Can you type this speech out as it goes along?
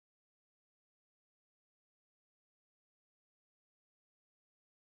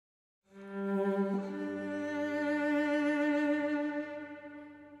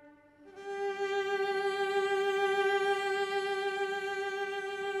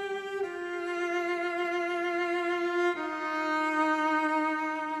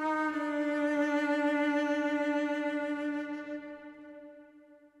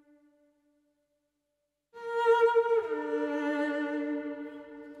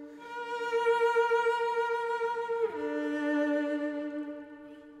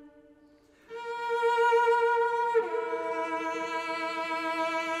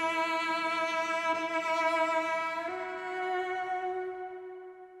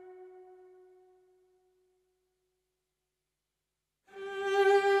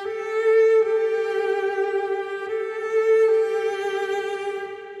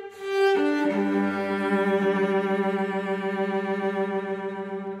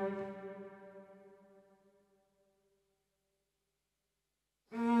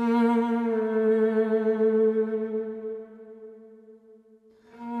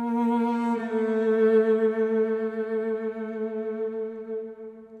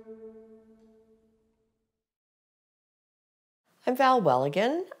I'm Val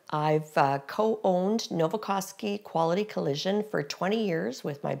Welligan. I've co-owned Novakoski Quality Collision for 20 years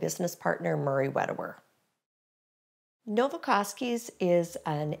with my business partner, Murray Wedewer. Novakoski's is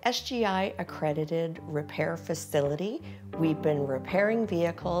an SGI accredited repair facility. We've been repairing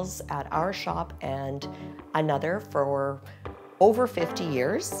vehicles at our shop and another for over 50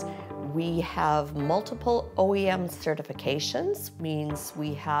 years. We have multiple OEM certifications, means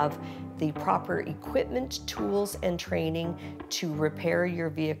we have the proper equipment, tools, and training to repair your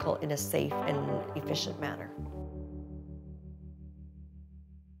vehicle in a safe and efficient manner.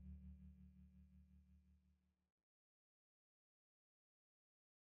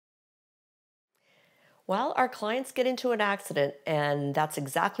 Well, our clients get into an accident and that's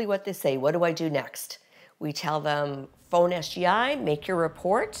exactly what they say. What do I do next? We tell them, phone SGI, make your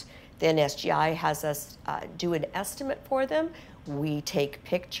report. Then SGI has us do an estimate for them. We take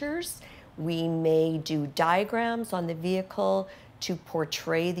pictures. We may do diagrams on the vehicle to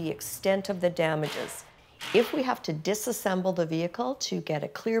portray the extent of the damages. If we have to disassemble the vehicle to get a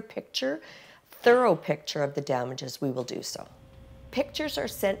clear picture, thorough picture of the damages, we will do so. Pictures are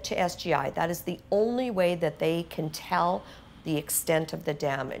sent to SGI. That is the only way that they can tell the extent of the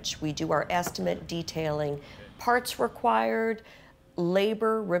damage. We do our estimate detailing parts required,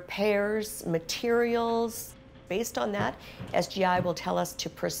 labor, repairs, materials. Based on that, SGI will tell us to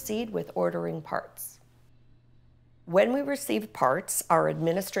proceed with ordering parts. When we receive parts, our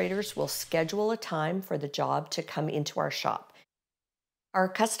administrators will schedule a time for the job to come into our shop. Our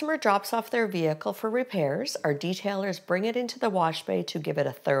customer drops off their vehicle for repairs. Our detailers bring it into the wash bay to give it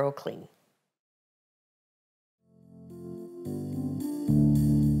a thorough clean.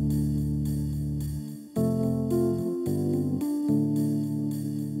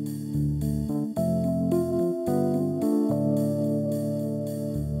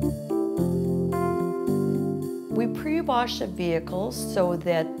 We pre-wash the vehicles so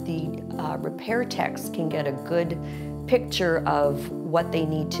that the repair techs can get a good picture of what they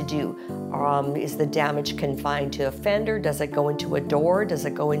need to do. Is the damage confined to a fender? Does it go into a door? Does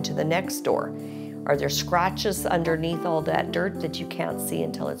it go into the next door? Are there scratches underneath all that dirt that you can't see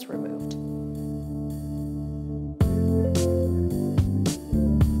until it's removed?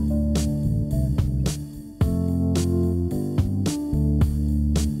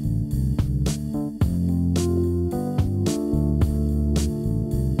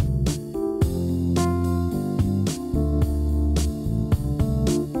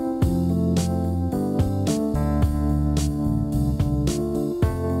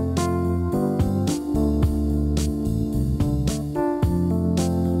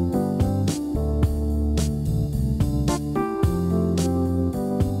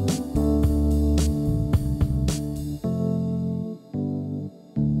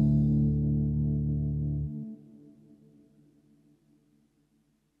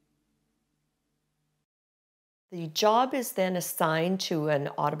 The job is then assigned to an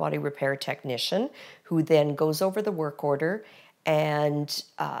auto-body repair technician who then goes over the work order and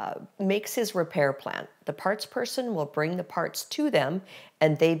makes his repair plan. The parts person will bring the parts to them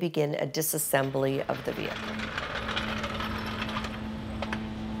and they begin a disassembly of the vehicle.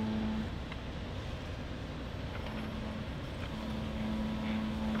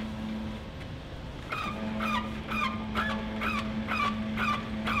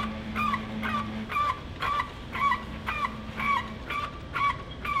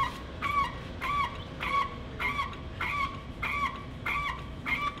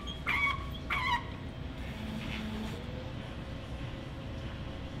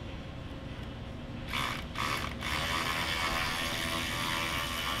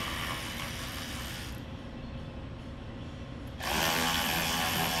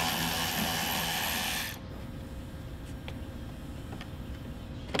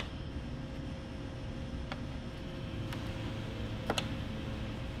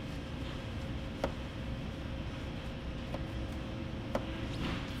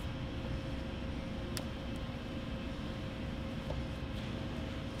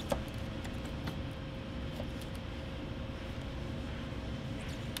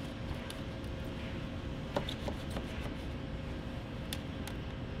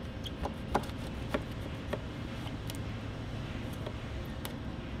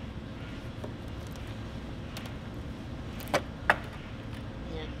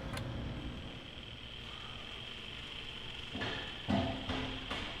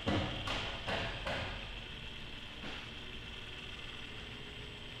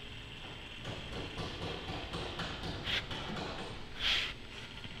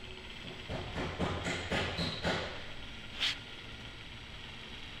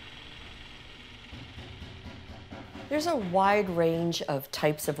 There's a wide range of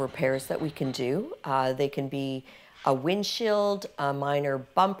types of repairs that we can do. They can be a windshield, a minor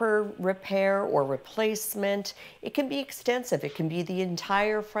bumper repair or replacement. It can be extensive. It can be the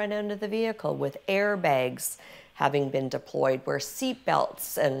entire front end of the vehicle with airbags having been deployed, where seat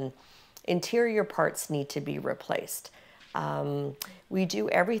belts and interior parts need to be replaced. We do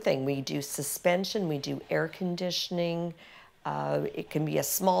everything. We do suspension, we do air conditioning. It can be a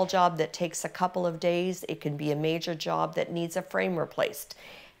small job that takes a couple of days. It can be a major job that needs a frame replaced.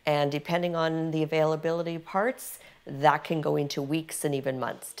 And depending on the availability of parts, that can go into weeks and even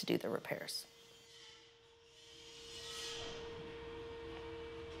months to do the repairs.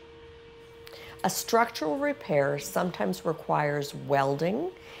 A structural repair sometimes requires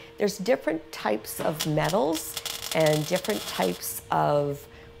welding. There's different types of metals and different types of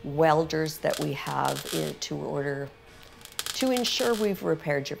welders that we have to ensure we've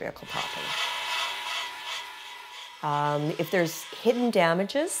repaired your vehicle properly. If there's hidden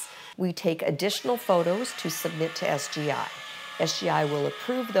damages, we take additional photos to submit to SGI. SGI will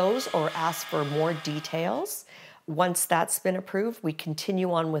approve those or ask for more details. Once that's been approved, we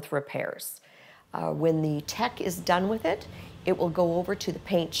continue on with repairs. When the tech is done with it, it will go over to the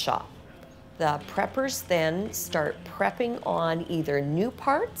paint shop. The preppers then start prepping on either new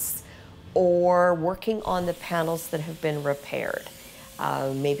parts or working on the panels that have been repaired.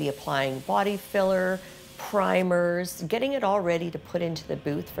 Maybe applying body filler, primers, getting it all ready to put into the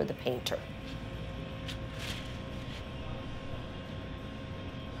booth for the painter.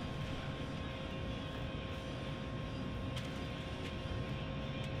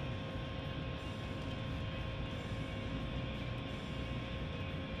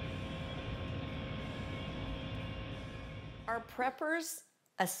 Our preppers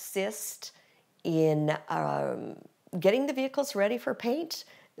assist in getting the vehicles ready for paint.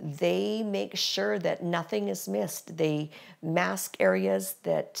 They make sure that nothing is missed. They mask areas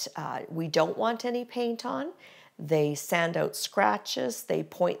that we don't want any paint on. They sand out scratches. They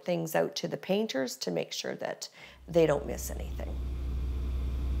point things out to the painters to make sure that they don't miss anything.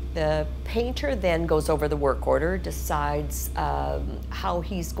 The painter then goes over the work order, decides how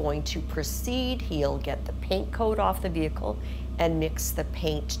he's going to proceed. He'll get the paint coat off the vehicle and mix the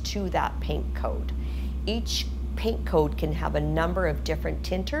paint to that paint coat. Each paint coat can have a number of different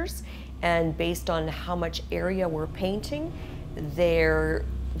tinters, and based on how much area we're painting,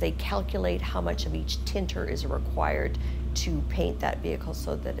 they calculate how much of each tinter is required to paint that vehicle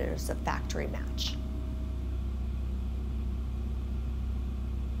so that there's a factory match.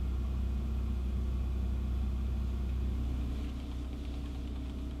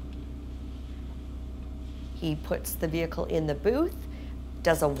 He puts the vehicle in the booth,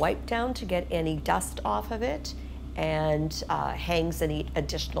 does a wipe down to get any dust off of it, and hangs any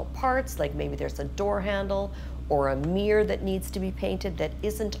additional parts, like maybe there's a door handle or a mirror that needs to be painted that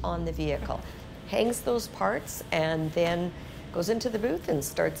isn't on the vehicle. Hangs those parts and then goes into the booth and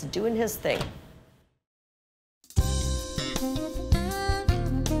starts doing his thing.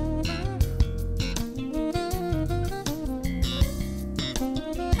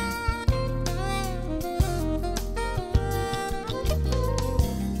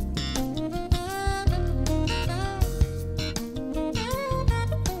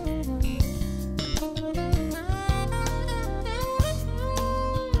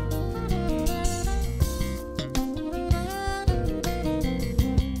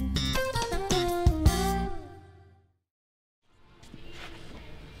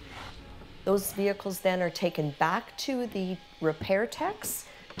 Those vehicles then are taken back to the repair techs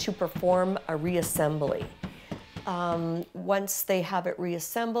to perform a reassembly. Once they have it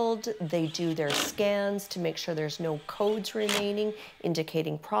reassembled, they do their scans to make sure there's no codes remaining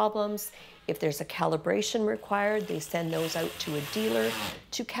indicating problems. If there's a calibration required, they send those out to a dealer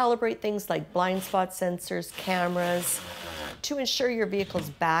to calibrate things like blind spot sensors, cameras, to ensure your vehicle's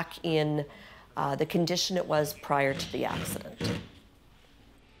back in the condition it was prior to the accident.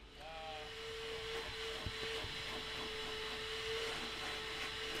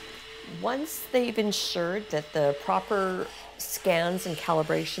 Once they've ensured that the proper scans and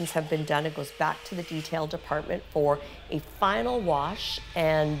calibrations have been done, it goes back to the detail department for a final wash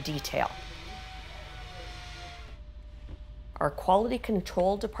and detail. Our quality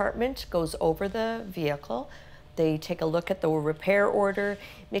control department goes over the vehicle. They take a look at the repair order,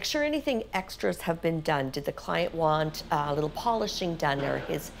 make sure anything extras have been done. Did the client want a little polishing done, or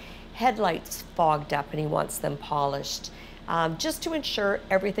his headlights fogged up and he wants them polished? Just to ensure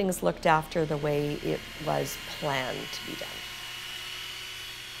everything's looked after the way it was planned to be done.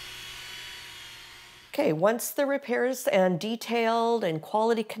 Okay, once the repairs and detailed and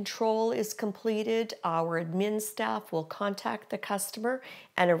quality control is completed, our admin staff will contact the customer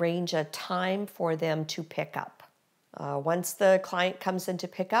and arrange a time for them to pick up. Once the client comes in to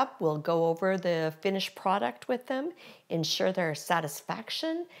pick up, we'll go over the finished product with them, ensure their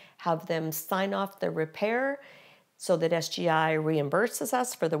satisfaction, have them sign off the repair so that SGI reimburses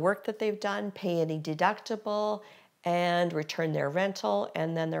us for the work that they've done, pay any deductible, and return their rental,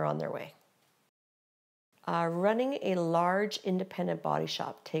 and then they're on their way. Running a large independent body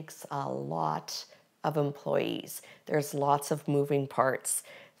shop takes a lot of employees. There's lots of moving parts.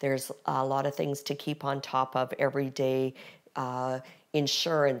 There's a lot of things to keep on top of every day,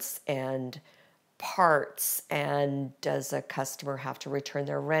 insurance and parts, and does a customer have to return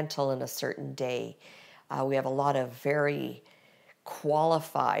their rental in a certain day? We have a lot of very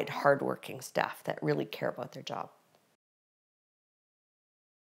qualified, hardworking staff that really care about their job.